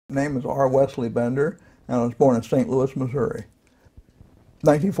name is Wesley Bender, and I was born in St. Louis, Missouri.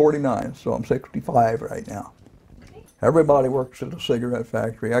 1949, so I'm 65 right now. Everybody works at a cigarette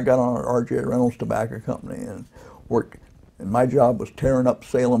factory. I got on at R.J. Reynolds Tobacco Company and worked, and my job was tearing up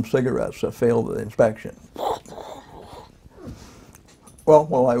Salem cigarettes that failed the inspection. Well,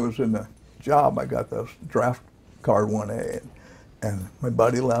 while I was in the job, I got this draft card one day, and my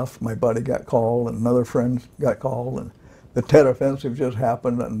buddy left, my buddy got called, and another friend got called, and the Tet Offensive just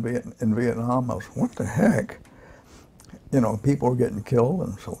happened in Vietnam. I was, what the heck? You know, people were getting killed,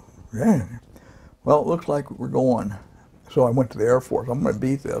 and so, yeah. Well, it looks like we're going. So I went to the Air Force. I'm going to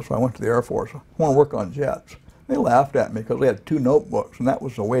beat this. So I went to the Air Force. I want to work on jets. They laughed at me because they had 2 notebooks, and that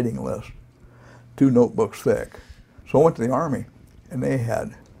was the waiting list, 2 notebooks thick. So I went to the Army, and they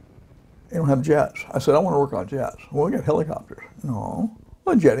don't have jets. I said, I want to work on jets. Well, we got helicopters. No.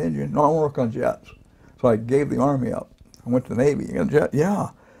 Well, a jet engine. No, I want to work on jets. So I gave the Army up. I went to the Navy. You got a jet? Yeah.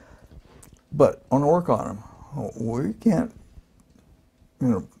 But I want to work on them. Oh, we can't, you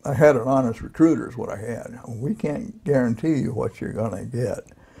know, I had an honest recruiter is what I had. We can't guarantee you what you're going to get.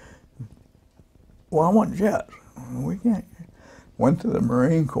 Well, I want jets. We can't. Went to the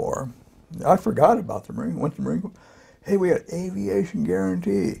Marine Corps. I forgot about the Marine. Went to the Marine Corps. Hey, we got aviation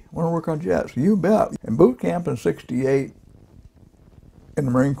guarantee. Want to work on jets? You bet. And boot camp in '68 in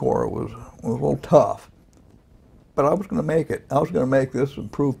the Marine Corps was a little tough. But I was going to make it. I was going to make this and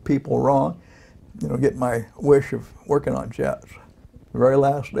prove people wrong, you know, get my wish of working on jets. The very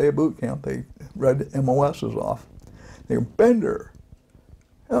last day of boot camp, they read MOSs off. They were, Bender,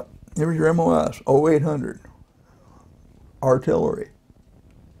 yep, here's your MOS, 0800, artillery.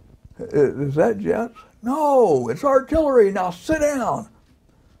 Is that jets? No, it's artillery, now sit down.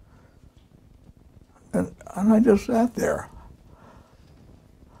 And I just sat there.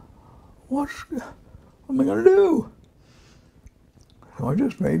 What am I going to do? So I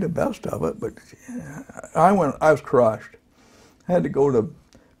just made the best of it, but yeah, I was crushed. I had to go to,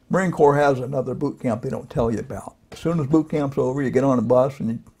 Marine Corps has another boot camp they don't tell you about. As soon as boot camp's over, you get on a bus and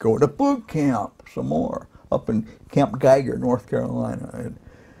you go to boot camp some more, up in Camp Geiger, North Carolina.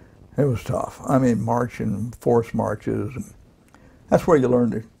 It was tough. I mean, marching, forced marches. That's where you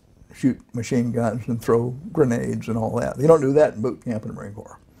learn to shoot machine guns and throw grenades and all that. You don't do that in boot camp in the Marine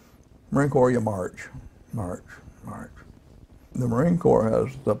Corps. Marine Corps, you march, march, march. The Marine Corps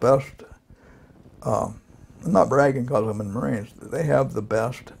has the best, I'm not bragging because I'm in the Marines, they have the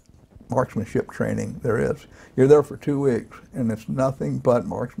best marksmanship training there is. You're there for 2 weeks, and it's nothing but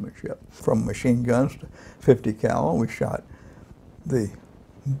marksmanship. From machine guns to 50 cal, we shot the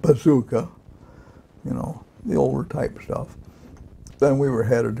bazooka, you know, the older type stuff. Then we were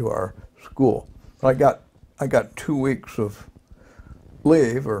headed to our school. I got 2 weeks of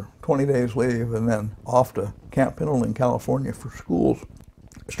leave, or 20 days leave, and then off to Camp Pendleton, California for schools.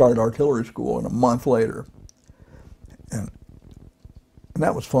 Started artillery school, and a month later, and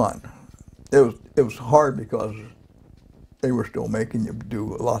that was fun. It was hard because they were still making you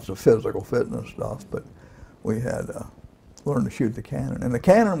do lots of physical fitness stuff, but we had learned to shoot the cannon. And the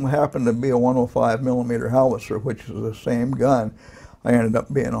cannon happened to be a 105 millimeter howitzer, which is the same gun I ended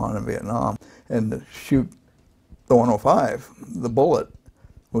up being on in Vietnam. And to shoot the 105, the bullet,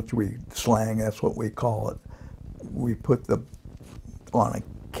 which we slang, that's what we call it, we put on a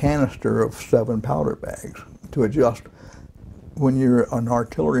canister of 7 powder bags to adjust. When you're an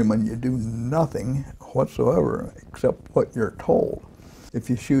artilleryman, you do nothing whatsoever except what you're told. If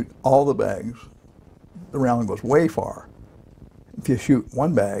you shoot all the bags, the round goes way far. If you shoot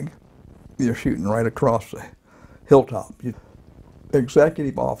one bag, you're shooting right across the hilltop. The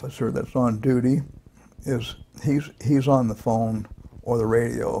executive officer that's on duty he's on the phone or the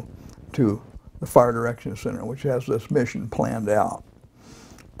radio to the Fire Direction Center, which has this mission planned out.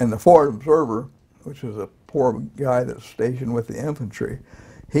 And the forward observer, which is a poor guy that's stationed with the infantry,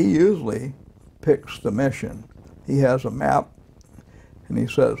 he usually picks the mission. He has a map, and he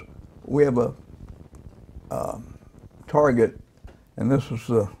says, we have a target, and this is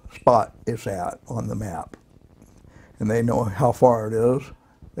the spot it's at on the map. And they know how far it is.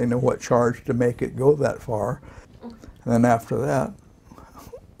 They know what charge to make it go that far. And then after that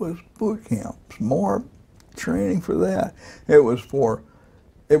was boot camps, more training for that. It was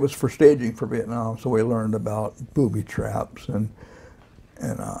for staging for Vietnam, so we learned about booby traps and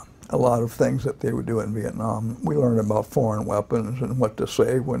a lot of things that they would do in Vietnam. We learned about foreign weapons and what to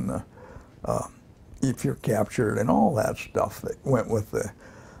say when if you're captured and all that stuff that went with the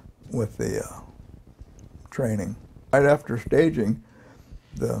training. Right after staging,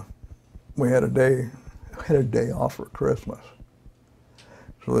 we had a day off for Christmas.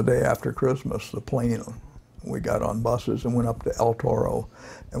 So the day after Christmas, the plane We got on buses and went up to El Toro,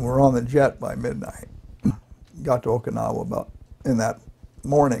 and we were on the jet by midnight. Got to Okinawa about in that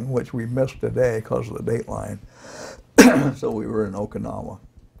morning, which we missed a day because of the date line. So we were in Okinawa.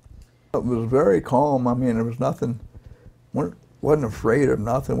 It was very calm. I mean, there was nothing, wasn't afraid of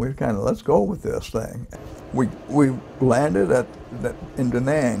nothing. We were kind of, let's go with this thing. We landed in Da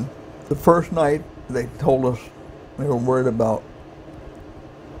Nang. The first night they told us they were worried about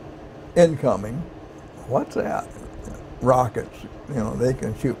incoming. What's that? Rockets. You know, they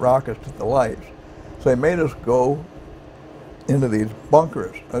can shoot rockets at the lights. So they made us go into these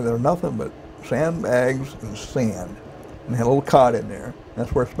bunkers. They're nothing but sandbags and sand. And had a little cot in there.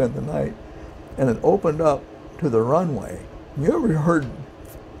 That's where I spent the night. And it opened up to the runway. You ever heard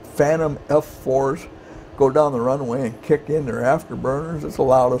Phantom F-4s go down the runway and kick in their afterburners? It's the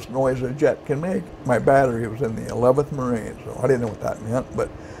loudest noise a jet can make. My battery was in the 11th Marine, so I didn't know what that meant, but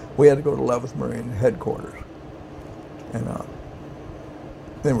we had to go to 11th Marine headquarters. And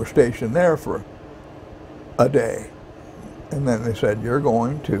they were stationed there for a day. And then they said, you're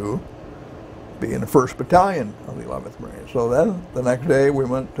going to be in the 1st Battalion of the 11th Marine. So then the next day we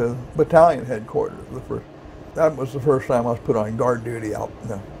went to battalion headquarters. That was the first time I was put on guard duty out in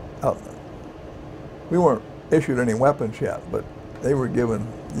the, we weren't issued any weapons yet, but they were given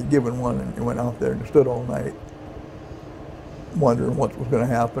one, and you went out there and stood all night wondering what was going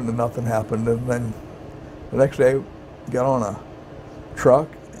to happen, and nothing happened. And then the next day got on a truck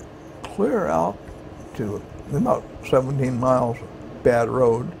clear out to about 17 miles bad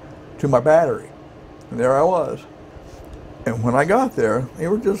road to my battery. And there I was. And when I got there, they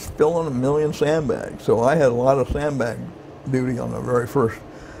were just filling a million sandbags. So I had a lot of sandbag duty on the very first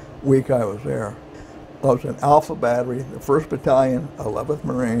week I was there. I was in Alpha Battery, the 1st Battalion, 11th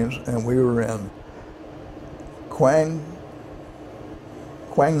Marines, and we were in Quang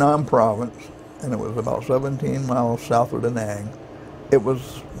Nam Province, and it was about 17 miles south of Da Nang. It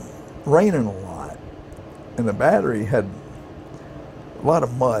was raining a lot, and the battery had a lot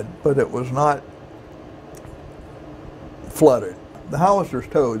of mud, but it was not flooded. The howitser's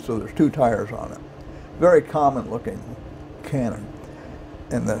towed, so there's 2 tires on it. Very common looking cannon.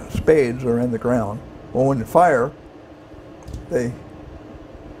 And the spades are in the ground. Well, when you fire, they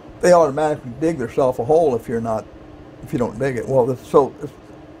automatically dig themselves a hole if you don't dig it. Well, it's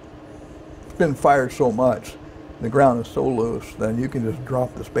been fired so much, the ground is so loose, then you can just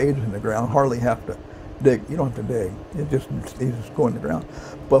drop the spades in the ground, hardly have to dig. You don't have to dig. You just go in the ground.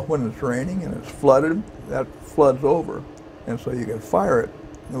 But when it's raining and it's flooded, that floods over, and so you can fire it.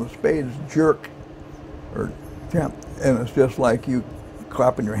 And the spades jerk or jump, and it's just like you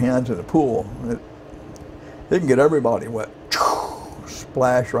clapping your hands in a pool. It can get everybody wet.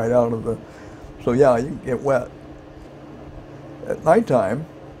 Splash right out of the. So yeah, you can get wet. At nighttime,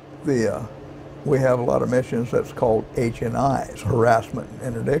 we have a lot of missions that's called HNIs, harassment and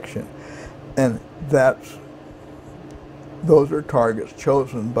interdiction. And those are targets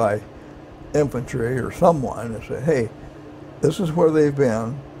chosen by infantry or someone to say, hey, this is where they've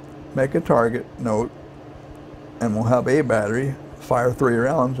been, make a target note, and we'll have a battery fire 3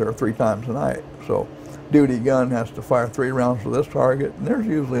 rounds there 3 times a night. So duty gun has to fire 3 rounds for this target, and there's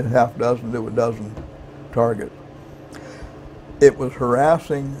usually a half dozen to a dozen targets. It was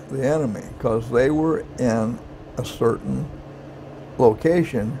harassing the enemy because they were in a certain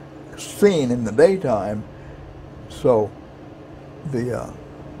location, seen in the daytime, so the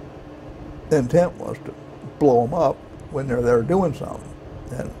intent was to blow them up when they're there doing something.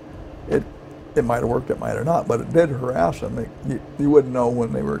 And it might have worked, it might have not, but it did harass them. You wouldn't know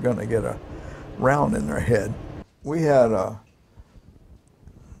when they were going to get a round in their head. We had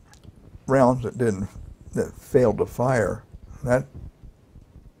rounds that failed to fire.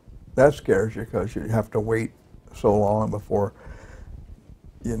 That scares you because you have to wait so long before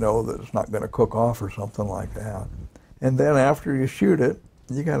you know that it's not going to cook off or something like that. And then after you shoot it,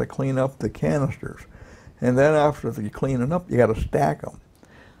 you got to clean up the canisters. And then after you clean it up, you got to stack them.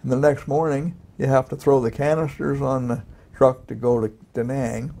 And the next morning, you have to throw the canisters on the truck to go to Da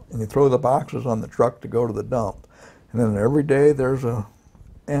Nang, and you throw the boxes on the truck to go to the dump. And then every day there's a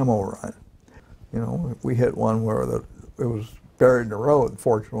ammo run. You know, we hit one where it was buried in the road.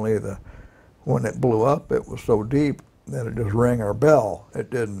 Fortunately, when it blew up, it was so deep that it just rang our bell. It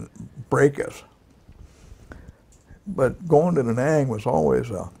didn't break us. But going to Da Nang was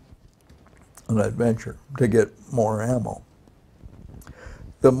always an adventure to get more ammo.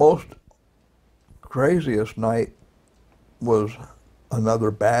 The most craziest night was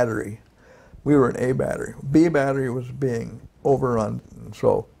another battery. We were in A battery. B battery was being overrun,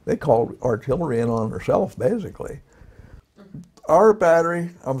 so they called artillery in on herself, basically. our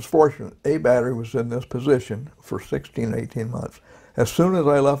battery, I was fortunate, a battery was in this position for 16, 18 months. As soon as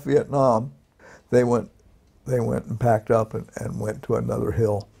I left Vietnam, they went and packed up and went to another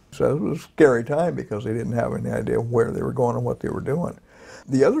hill. So it was a scary time because they didn't have any idea where they were going and what they were doing.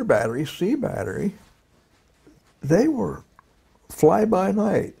 The other battery, C battery, they were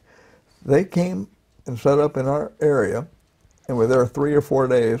fly-by-night. They came and set up in our area and were there 3 or 4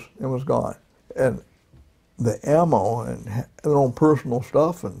 days and was gone. And the ammo and their own personal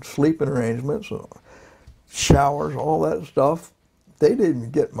stuff and sleeping arrangements and showers, all that stuff, they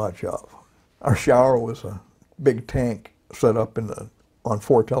didn't get much of. Our shower was a big tank set up on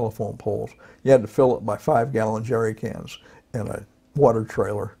 4 telephone poles. You had to fill it by 5-gallon jerry cans and a water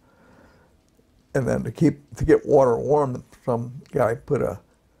trailer. And then to get water warm, some guy put a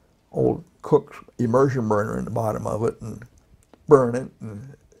old cook's immersion burner in the bottom of it and burn it,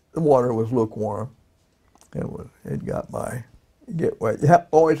 and the water was lukewarm. It got by. You get wet. You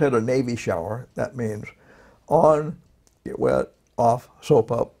always had a Navy shower. That means on, get wet, off,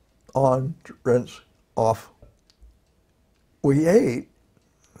 soap up, on, rinse, off. We ate,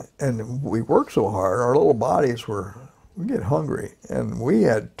 and we worked so hard, our little bodies we get hungry, and we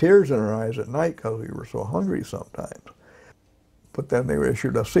had tears in our eyes at night because we were so hungry sometimes. But then they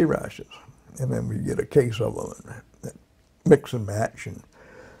issued us C rations, and then we get a case of them and mix and match and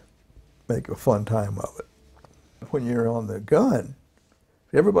make a fun time of it. When you're on the gun,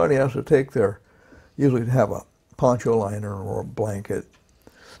 everybody has to usually have a poncho liner or a blanket,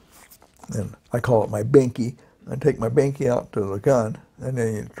 and I call it my binky. I take my binky out to the gun, and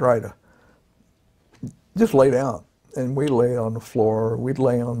then you try to just lay down. And we lay on the floor, we'd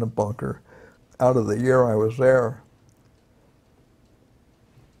lay on the bunker. Out of the year I was there,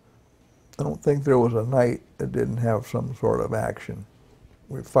 I don't think there was a night that didn't have some sort of action.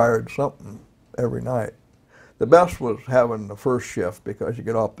 We fired something every night. The best was having the first shift because you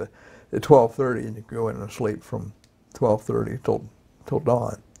get up at 12:30 and you go in and sleep from 12:30 till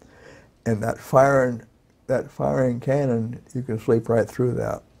dawn. And that firing cannon, you can sleep right through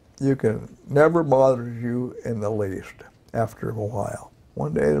that. Never bothers you in the least after a while.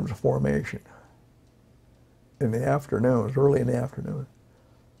 One day there was a formation in the afternoon, it was early in the afternoon.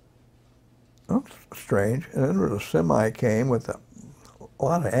 That's strange. And then there was a semi came with a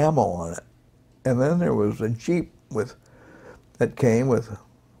lot of ammo on it. And then there was a Jeep that came with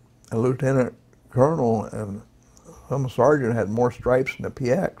a lieutenant colonel, and some sergeant had more stripes than the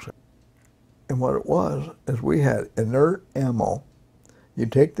PX. And what it was is we had inert ammo. You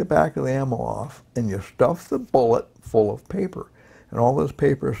take the back of the ammo off and you stuff the bullet full of paper. And all this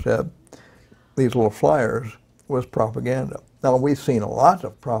paper said, these little flyers, was propaganda. Now we've seen a lot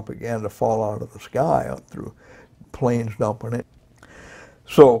of propaganda fall out of the sky up through planes dumping it.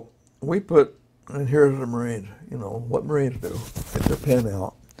 So we put, and here's the Marines, what Marines do. Get their pen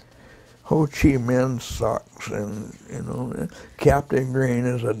out. Ho Chi Minh sucks, and Captain Green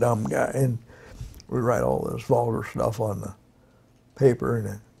is a dumb guy. And we write all this vulgar stuff on the paper and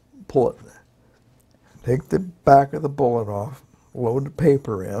then pull it. Take the back of the bullet off, load the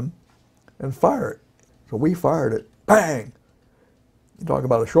paper in, and fire it. So we fired it, bang! You talk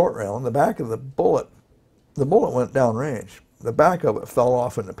about a short round, the back of the bullet went downrange. The back of it fell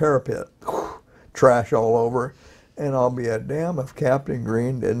off in the parapet. Trash all over. And I'll be a damn if Captain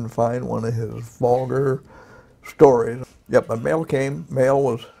Green didn't find one of his vulgar stories. Yep, the mail came.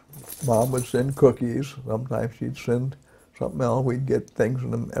 Mom would send cookies. Sometimes she'd send something else. We'd get things,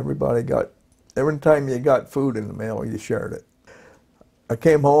 and every time you got food in the mail, you shared it. I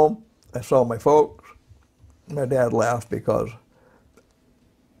came home, I saw my folks. My dad laughed because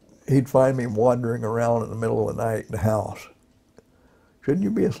he'd find me wandering around in the middle of the night in the house. Shouldn't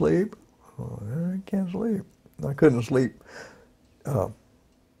you be asleep? Oh, I can't sleep. I couldn't sleep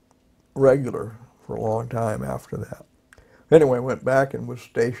regular for a long time after that. Anyway, I went back and was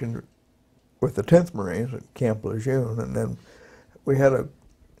stationed with the 10th Marines at Camp Lejeune, and then we had to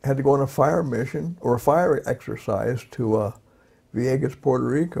go on a fire mission or a fire exercise to Vieques, Puerto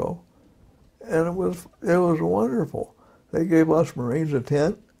Rico, and it was wonderful. They gave us Marines a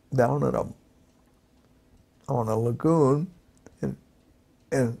tent down on a lagoon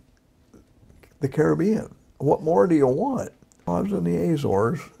in the Caribbean. What more do you want? I was in the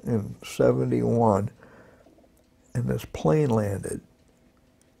Azores in '71, and this plane landed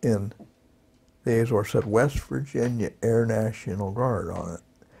in the Azores, said West Virginia Air National Guard on it.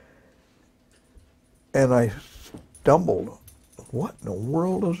 And I stumbled, what in the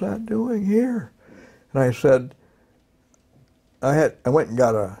world is that doing here? And I said, I went and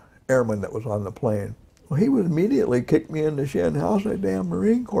got an airman that was on the plane. Well, he would immediately kick me in the shin. How's that damn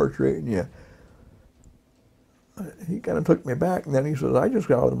Marine Corps treating you? he kind of took me back, and then he says, I just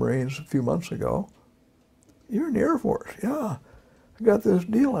got out of the Marines a few months ago. You're in the Air Force? Yeah. I got this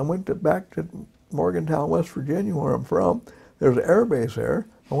deal. I went back to Morgantown, West Virginia, where I'm from. There's an air base there.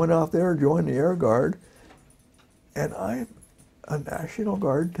 I went out there, joined the Air Guard, and I'm a National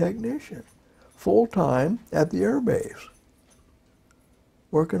Guard technician, full-time at the air base,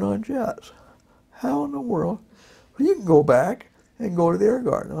 working on jets. How in the world? Well, you can go back and go to the Air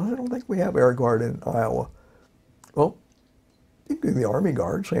Guard. I don't think we have Air Guard in Iowa. Well, you can do the Army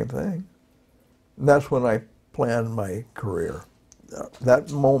Guard, same thing. And that's when I planned my career. That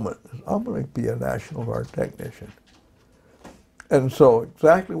moment, I'm going to be a National Guard technician. And so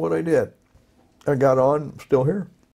exactly what I did. I got on, still here.